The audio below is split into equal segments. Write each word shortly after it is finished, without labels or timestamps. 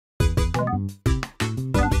Marcy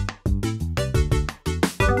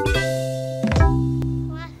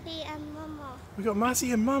and Mama. We got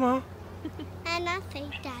Marcy and Mama. And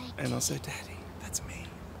also Daddy. And also Daddy. That's me.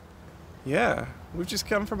 Yeah, we've just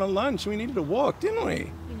come from a lunch. We needed a walk, didn't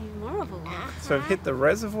we? We need more of a walk. So we've hit the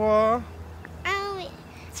reservoir. And we had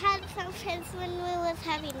some friends when we was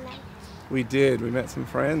having lunch. We did. We met some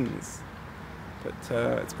friends. But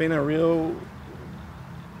it's been a real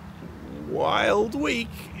wild week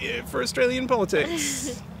for Australian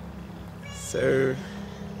politics. So,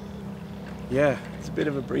 yeah, it's a bit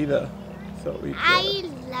of a breather. Thought we'd, I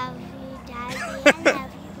love you, Daddy. I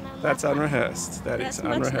love you, Mama. That's unrehearsed. That's Is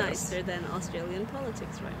much unrehearsed. nicer than Australian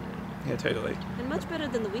politics right now. Yeah, totally. And much better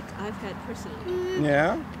than the week I've had personally.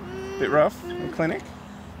 Yeah? Bit rough in the clinic?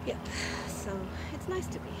 Yep. So it's nice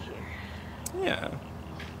to be here. Yeah.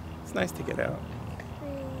 It's nice to get out.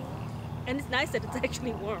 And it's nice that it's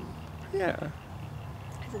actually warm. Yeah.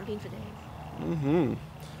 Hasn't been for days. Mm-hmm.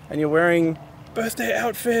 And you're wearing birthday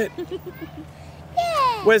outfit.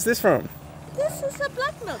 Yeah. Where's this from? This is a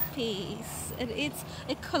black milk piece. And it's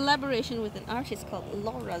a collaboration with an artist called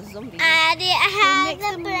Laura Zombie. And it has makes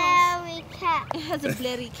a them blurry cat. It has a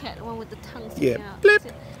blurry cat, one with the tongue Yeah. sticking out. Blip.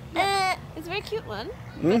 So, yeah, it's a very cute one.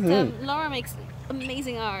 But Mm-hmm. Laura makes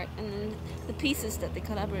amazing art, and the pieces that they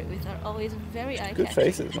collaborate with are always very eye-catching. Good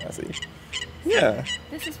faces, Marcy. Yeah.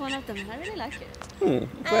 This is one of them. I really like it. I'm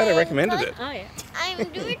glad I recommended it. Oh yeah. I'm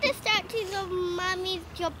doing the statue of Mommy's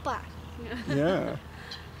jumper. Yeah.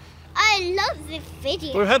 I love this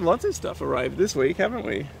video. We've had lots of stuff arrive this week, haven't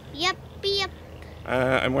we? Yep.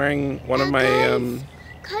 I'm wearing one of my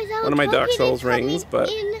One of my Dark Souls rings, but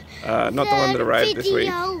not the one that arrived this week.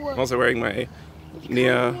 I'm also wearing my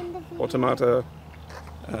Nier Automata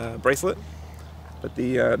bracelet. But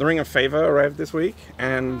the Ring of Favor arrived this week,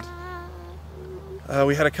 and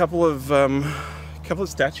we had a couple of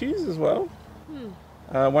statues as well.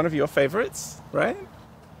 One of your favorites, right?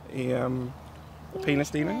 The penis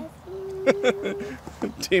demon.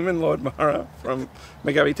 Demon Lord Mara from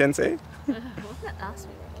Megami Tensei. Wasn't that last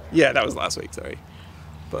week? Yeah, that was last week, sorry.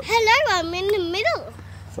 But Hello, I'm in the middle.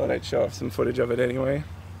 thought I'd show off some footage of it anyway.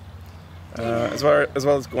 As well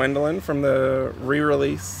as Gwendolyn from the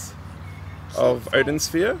re-release of Odin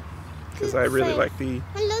Sphere, because I really like the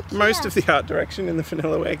most of the art direction in the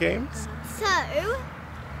Vanillaware games. So,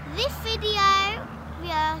 this video we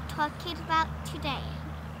are talking about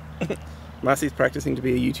today. Marcy's practicing to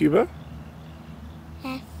be a YouTuber.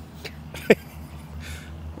 Yes.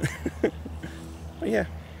 But yeah,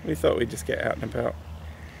 we thought we'd just get out and about.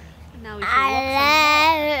 And now we can walk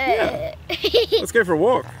some more. Yeah. Let's go for a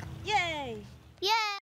walk.